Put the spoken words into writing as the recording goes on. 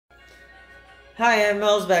Hi, I'm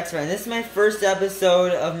Mel's friend. This is my first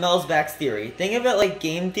episode of Mel's Theory. Think of it like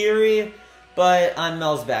game theory, but I'm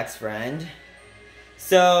Mel's friend.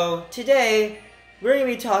 So, today, we're going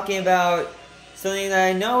to be talking about something that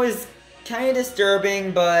I know is kind of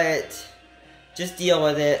disturbing, but just deal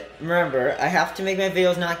with it. Remember, I have to make my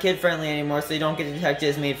videos not kid-friendly anymore so you don't get detected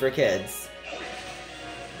as made for kids.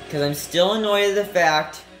 Because I'm still annoyed at the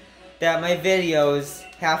fact that my videos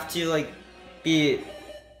have to, be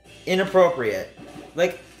inappropriate.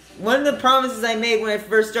 One of the promises I made when I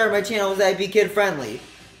first started my channel was that I'd be kid-friendly.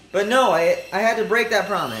 But no, I had to break that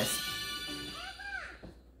promise.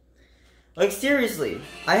 Seriously.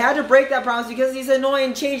 I had to break that promise because these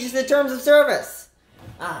annoying changes in the terms of service.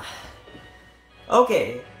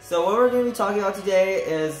 Okay, so what we're going to be talking about today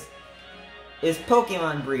is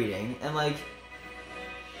Pokemon breeding. And,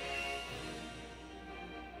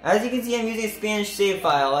 as you can see, I'm using a Spanish save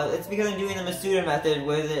file. It's because I'm doing the Masuda method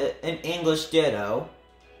with an English ditto.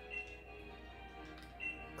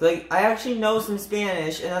 I actually know some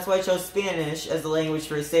Spanish, and that's why I chose Spanish as the language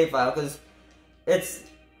for a save file, because it's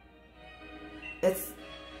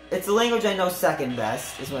the language I know second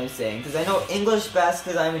best, is what I'm saying. Because I know English best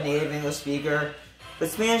because I'm a native English speaker, but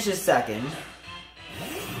Spanish is second.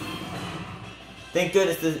 Thank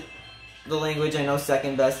goodness the language I know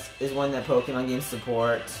second best is one that Pokemon games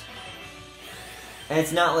support. And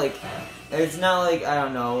it's not like, I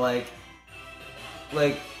don't know, like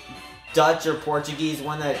Dutch or Portuguese,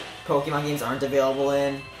 one that Pokemon games aren't available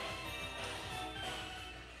in.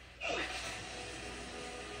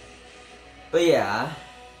 But yeah.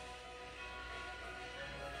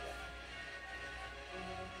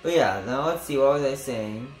 Now let's see, what was I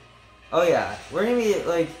saying? Oh yeah, we're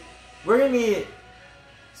gonna be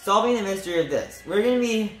solving the mystery of this. We're gonna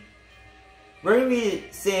be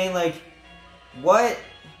saying, what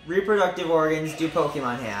reproductive organs do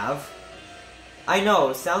Pokemon have? I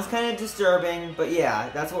know, sounds kind of disturbing, but yeah,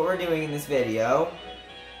 that's what we're doing in this video.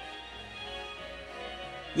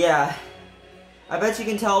 Yeah, I bet you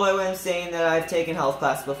can tell by what I'm saying that I've taken health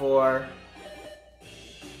class before.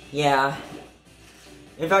 Yeah.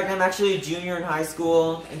 In fact, I'm actually a junior in high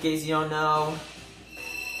school, in case you don't know.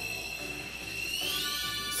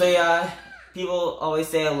 So yeah, people always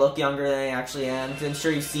say I look younger than I actually am, because I'm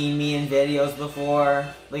sure you've seen me in videos before.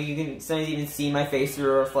 You can sometimes even see my face through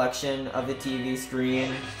a reflection of the TV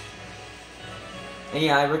screen. And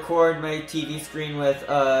yeah, I record my TV screen with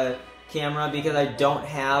a camera because I don't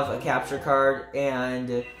have a capture card,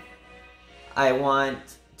 and I want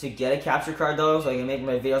to get a capture card though, so I can make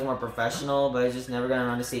my videos more professional, but I just never got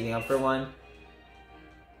around to saving up for one.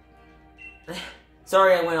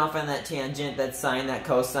 Sorry I went off on that tangent, that sine, that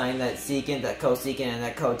cosine, that secant, that cosecant, and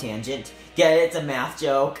that cotangent. Get it? It's a math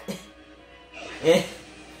joke.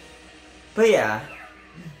 But yeah.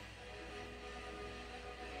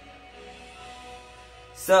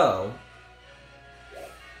 So,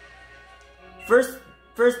 first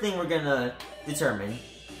thing we're gonna determine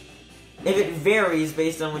if it varies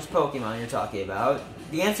based on which Pokemon you're talking about.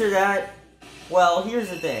 The answer to that, well, here's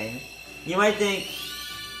the thing. You might think,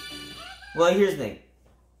 well, here's the thing.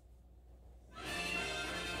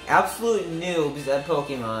 Absolute noobs at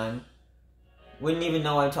Pokemon wouldn't even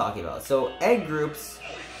know what I'm talking about. So, egg groups,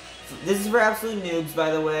 this is for absolute noobs,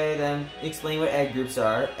 by the way, then explain what egg groups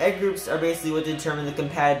are. Egg groups are basically what determine the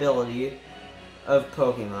compatibility of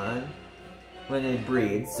Pokemon when they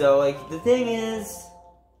breed. So, the thing is,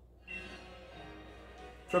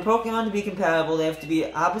 for Pokemon to be compatible, they have to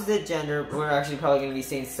be opposite gender. We're actually probably going to be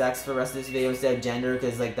saying sex for the rest of this video instead of gender,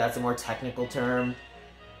 because, that's a more technical term.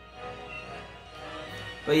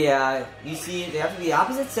 But yeah, you see, they have to be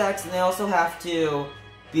opposite sex, and they also have to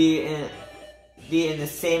be in the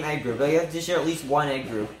same egg group. They have to share at least one egg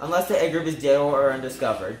group, unless the egg group is Ditto or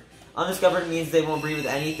Undiscovered. Undiscovered means they won't breed with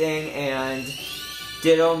anything, and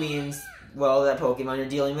Ditto means, well, that Pokemon you're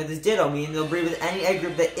dealing with is Ditto, meaning they'll breed with any egg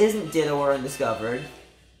group that isn't Ditto or Undiscovered.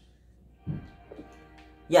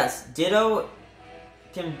 Yes, Ditto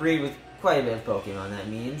can breed with quite a bit of Pokemon, that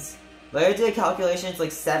means. I did a calculation,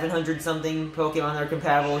 it's 700 something Pokemon that are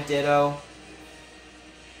compatible with Ditto.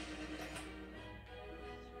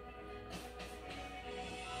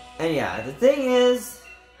 And yeah, the thing is,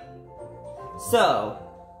 so,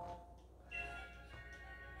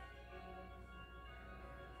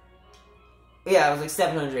 yeah, it was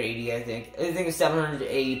 780, I think. I think it was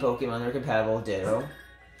 780 Pokemon that are compatible with Ditto.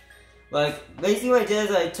 Basically what I did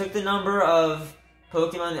is I took the number of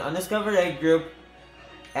Pokemon in the Undiscovered Egg group,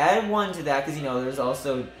 added 1 to that, because, there's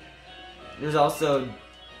also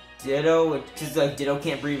Ditto, because, Ditto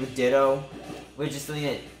can't breed with Ditto, which is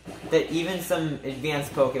something that even some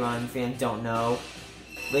advanced Pokemon fans don't know.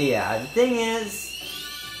 But yeah, the thing is,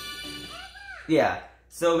 yeah.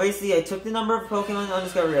 So basically, I took the number of Pokemon in the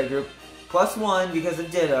Undiscovered Egg group plus 1 because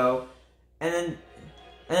of Ditto, and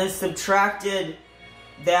then subtracted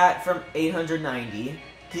that from 890.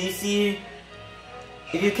 Can you see?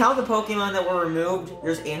 If you count the Pokemon that were removed,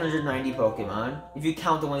 there's 890 Pokemon. If you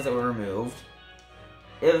count the ones that were removed.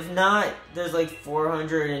 If not, there's like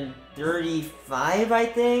 435, I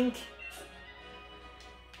think?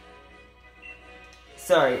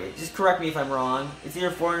 Sorry, just correct me if I'm wrong. It's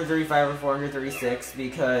either 435 or 436,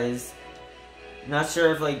 because I'm not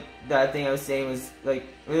sure if, like, that thing I was saying was, like,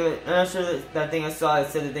 I'm not sure that thing I saw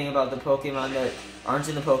that said the thing about the Pokemon that aren't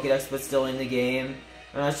in the Pokédex but still in the game.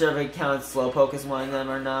 I'm not sure if it counted Slowpoke as one of them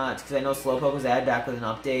or not, because I know Slowpoke was added back with an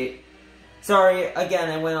update. Sorry, again,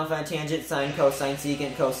 I went off on a tangent, sine, cosine,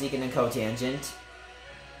 secant, cosecant, and cotangent.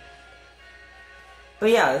 But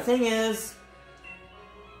yeah, the thing is,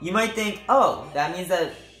 you might think, oh, that means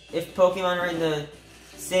that if Pokemon are in the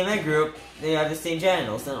same egg group, they have the same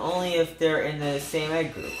genitals, and only if they're in the same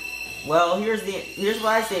egg group. Well, here's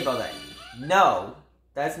what I say about that. No,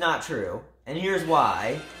 that's not true. And here's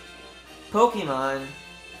why. Pokemon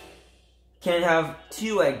can have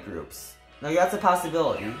 2 egg groups. Like, that's a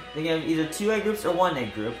possibility. They can have either 2 egg groups or 1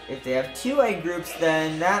 egg group. If they have 2 egg groups,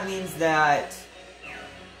 then that means that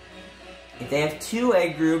if they have 2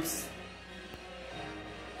 egg groups,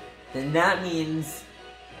 then that means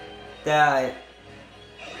that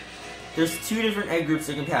there's 2 different egg groups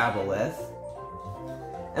they're compatible with.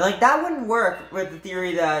 And, like, that wouldn't work with the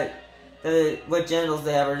theory that what genitals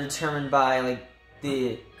they have are determined by, like,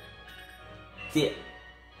 the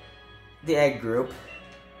egg group.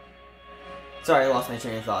 Sorry, I lost my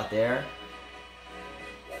train of thought there.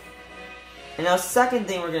 And now, second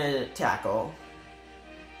thing we're gonna tackle.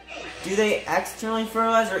 Do they externally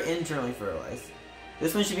fertilize or internally fertilize?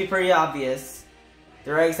 This one should be pretty obvious.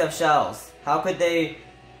 Their eggs have shells. How could they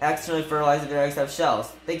externally fertilize if their eggs have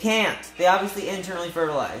shells? They can't. They obviously internally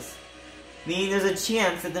fertilize. Meaning there's a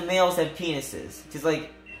chance that the males have penises. Because,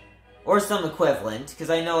 like, or some equivalent.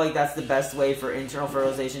 Because I know, like, that's the best way for internal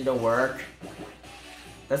fertilization to work.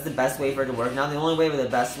 That's the best way for it to work. Not the only way, but the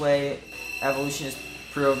best way. Evolution is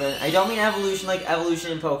proven. I don't mean evolution like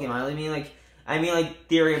evolution in Pokemon. I mean like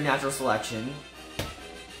theory of natural selection.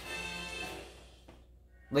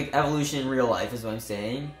 Like evolution in real life is what I'm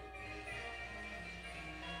saying.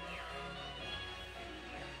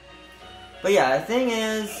 But yeah, the thing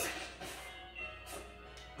is,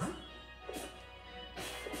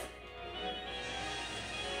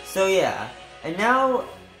 so yeah, and now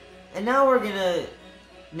we're gonna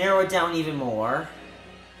narrow it down even more.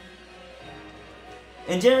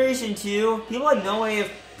 In Generation 2, people had no way of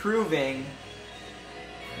proving,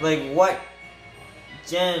 like, what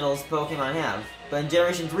genitals Pokemon have. But in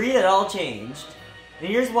Generation 3, that all changed. And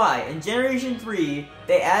here's why. In Generation 3,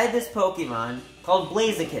 they added this Pokemon called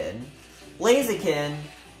Blaziken. Blaziken,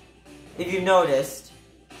 if you've noticed,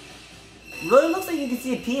 really looks like you can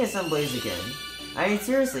see a penis on Blaziken. I mean,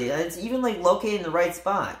 seriously, it's even, like, located in the right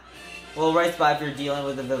spot. Well, right spot if you're dealing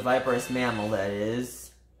with a viviparous mammal, that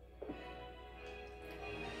is.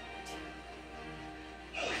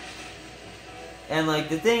 And, like,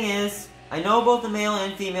 the thing is, I know both the male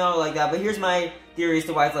and female are like that, but here's my theory as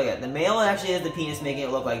to why it's like that. The male actually has the penis making it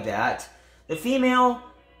look like that. The female,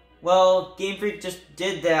 well, Game Freak just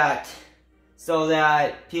did that so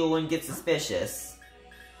that people wouldn't get suspicious.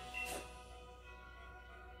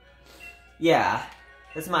 Yeah,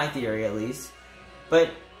 that's my theory at least. But,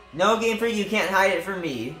 no, Game Freak, you can't hide it from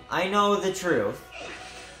me. I know the truth.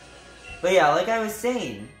 But yeah, like I was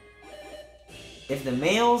saying, if the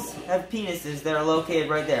males have penises that are located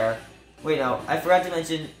right there... Wait, no, I forgot to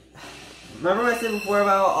mention... Remember what I said before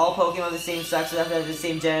about all Pokemon of the same sex have to have the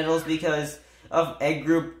same genitals because of egg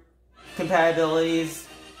group compatibilities?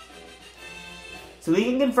 So we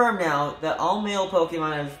can confirm now that all male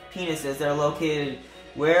Pokemon have penises that are located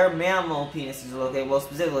where mammal penises are located. Well,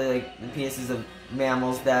 specifically, like, the penises of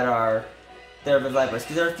mammals that are viviparous.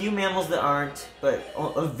 Because there are a few mammals that aren't, but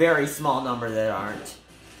a very small number that aren't.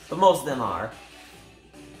 But most of them are.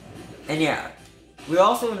 And yeah, we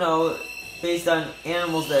also know, based on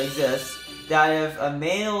animals that exist, that if a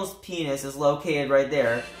male's penis is located right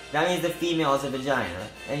there, that means the female has a vagina.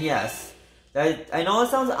 And yes, I know it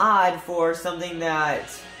sounds odd for something that...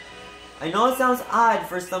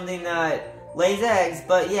 lays eggs,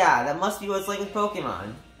 but yeah, that must be what it's like with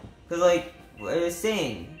Pokemon. Because, like, what I was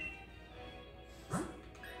saying.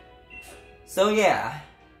 So yeah.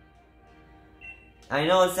 I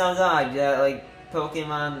know it sounds odd that, like,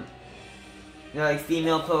 Pokemon... like,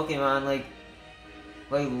 female Pokemon, like,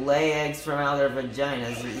 like lay eggs from out of their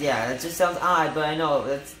vaginas. Yeah, it just sounds odd, but I know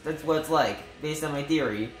that's what it's like based on my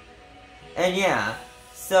theory. And yeah,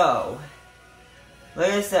 so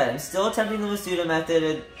like I said, I'm still attempting the Masuda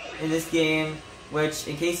method in this game, which,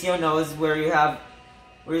 in case you don't know, is where you have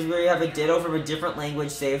a ditto from a different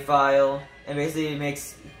language save file, and basically it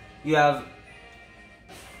makes you have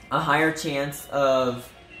a higher chance of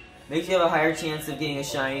getting a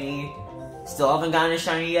shiny. Still haven't gotten a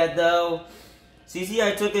shiny yet, though. So you see,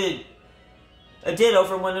 I took a ditto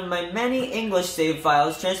from one of my many English save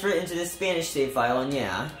files, transferred it into the Spanish save file, and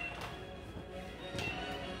yeah.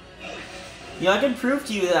 You know, I can prove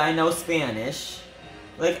to you that I know Spanish.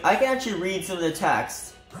 Like, I can actually read some of the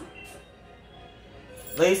text.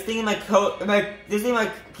 Like, this thing in I can't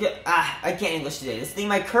English today. This thing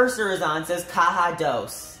my cursor is on says caja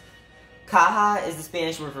dos. Caja is the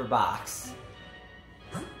Spanish word for box.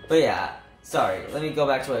 But yeah, sorry, let me go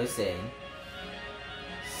back to what I was saying.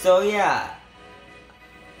 So yeah,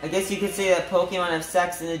 I guess you could say that Pokemon have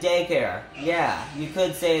sex in the daycare. Yeah, you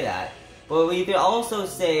could say that. But what you could also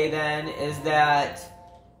say then is that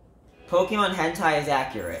Pokemon hentai is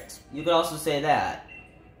accurate. You could also say that.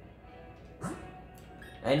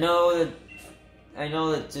 I know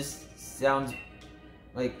that just sounds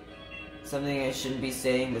like something I shouldn't be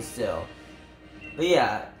saying, but still. But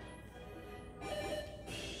yeah.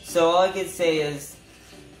 So all I could say is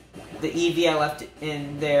the Eevee I left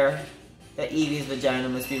in there, that Eevee's vagina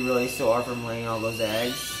must be really sore from laying all those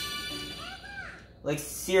eggs. Like,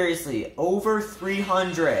 seriously, over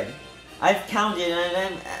 300. I've counted, and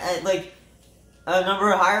I'm at, like, a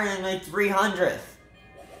number higher than my 300th.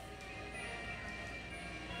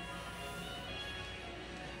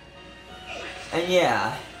 And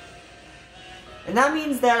yeah. And that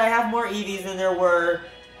means that I have more Eevees than there were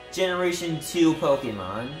Generation 2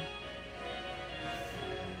 Pokemon.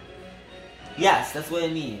 Yes, that's what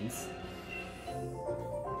it means.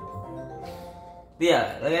 But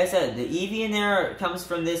yeah, like I said, the Eevee in there comes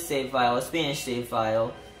from this save file, a Spanish save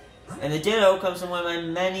file. And the Ditto comes from one of my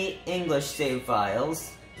many English save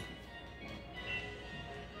files.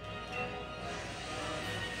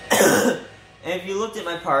 And if you looked at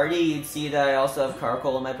my party, you'd see that I also have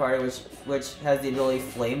Carkol in my party, which has the ability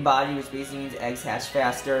Flame Body, which basically means eggs hatch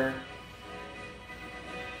faster.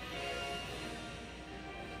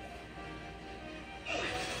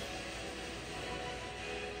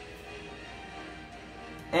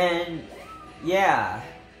 And, yeah.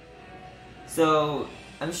 So,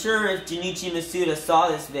 I'm sure if Junichi Masuda saw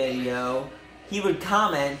this video, he would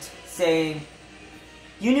comment saying,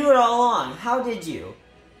 "You knew it all along. How did you?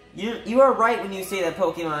 You are right when you say that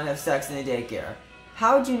Pokemon have sex in the daycare.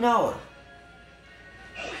 How'd you know?"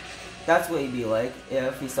 That's what he'd be like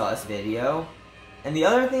if he saw this video. And the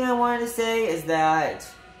other thing I wanted to say is that...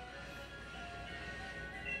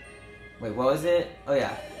 Wait, what was it? Oh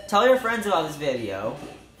yeah. Tell your friends about this video.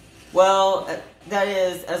 Well, that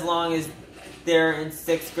is, as long as they're in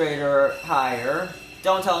 6th grade or higher.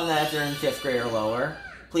 Don't tell them that if they're in 5th grade or lower.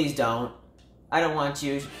 Please don't. I don't want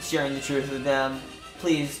you sharing the truth with them.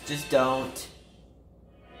 Please, just don't.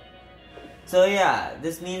 So yeah,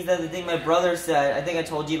 this means that the thing my brother said, I think I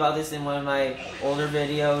told you about this in one of my older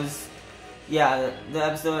videos. Yeah, the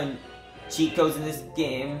episode on cheat codes in this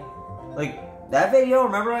game. Like, that video,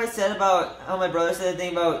 remember what I said about how my brother said the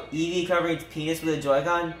thing about Eevee covering its penis with a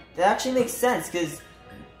Joy-Con? That actually makes sense, because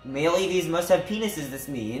male Eevees must have penises, this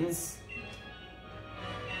means.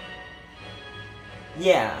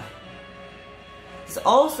 Yeah. This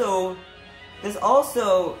also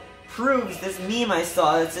proves this meme I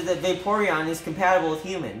saw that said that Vaporeon is compatible with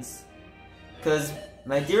humans. Because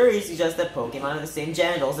my theory suggests that Pokemon have the same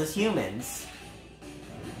genitals as humans.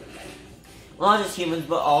 Well, not just humans,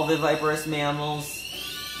 but all viviparous mammals.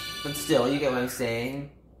 But still, you get what I'm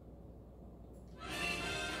saying.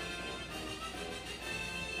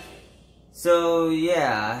 So,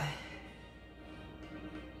 yeah.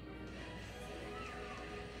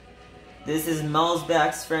 This is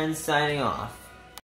Melzback's friend signing off.